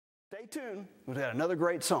Stay tuned. We've got another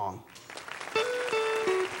great song.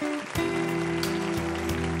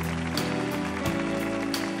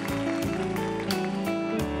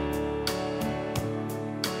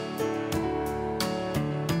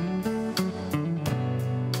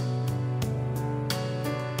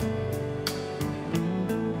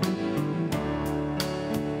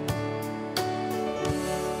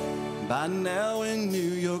 By now in New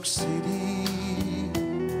York City,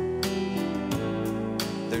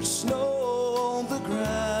 there's snow on the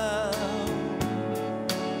ground.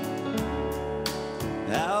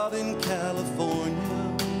 Out in California,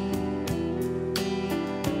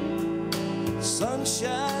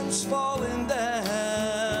 sunshine's falling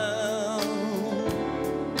down.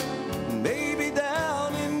 Maybe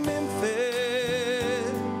down in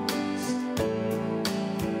Memphis,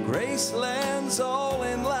 Graceland's all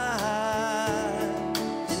in lights.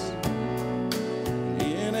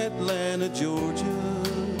 In Atlanta, Georgia,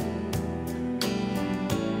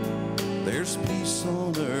 there's peace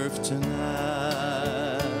on earth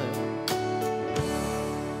tonight.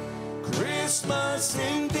 Christmas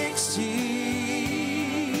in Dixie,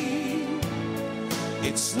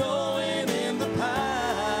 it's snowing in the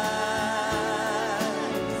pines.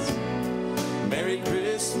 Merry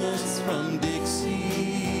Christmas from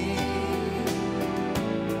Dixie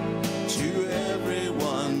to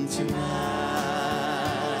everyone tonight.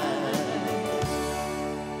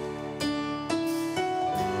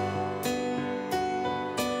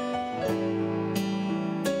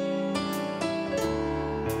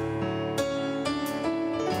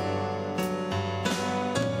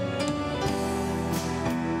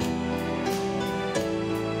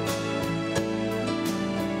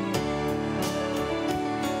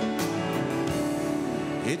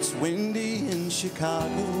 It's windy in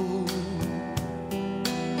Chicago.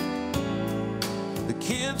 The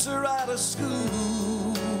kids are out of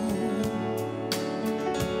school.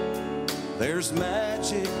 There's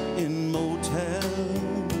magic in Motel.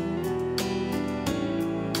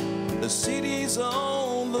 The city's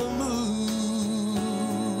on the move.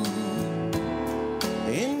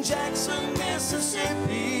 In Jackson, Mississippi,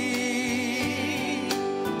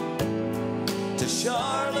 to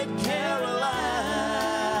Charlotte, Carolina,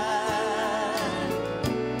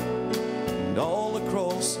 all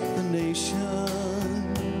across the nation,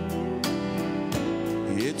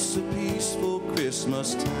 it's a peaceful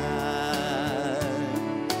Christmas time.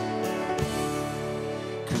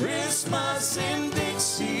 Christmas in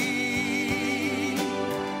Dixie,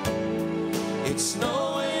 it's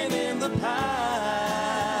snowing in the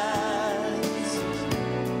pines.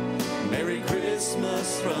 Merry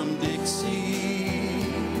Christmas from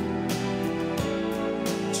Dixie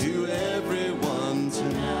to everyone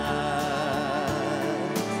tonight,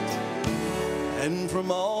 and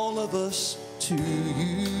from all of us to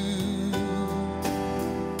you,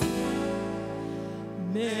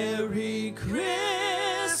 Merry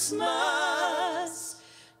Christmas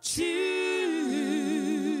tonight.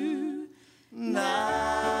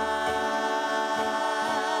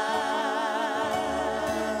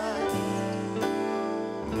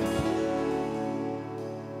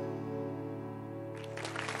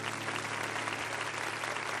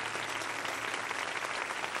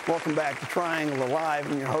 Welcome back to Triangle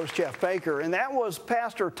Alive. I'm your host, Jeff Baker. And that was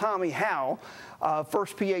Pastor Tommy Howell,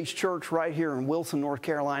 First PH Church right here in Wilson, North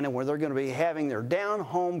Carolina, where they're going to be having their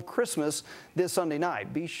down-home Christmas this Sunday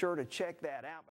night. Be sure to check that out.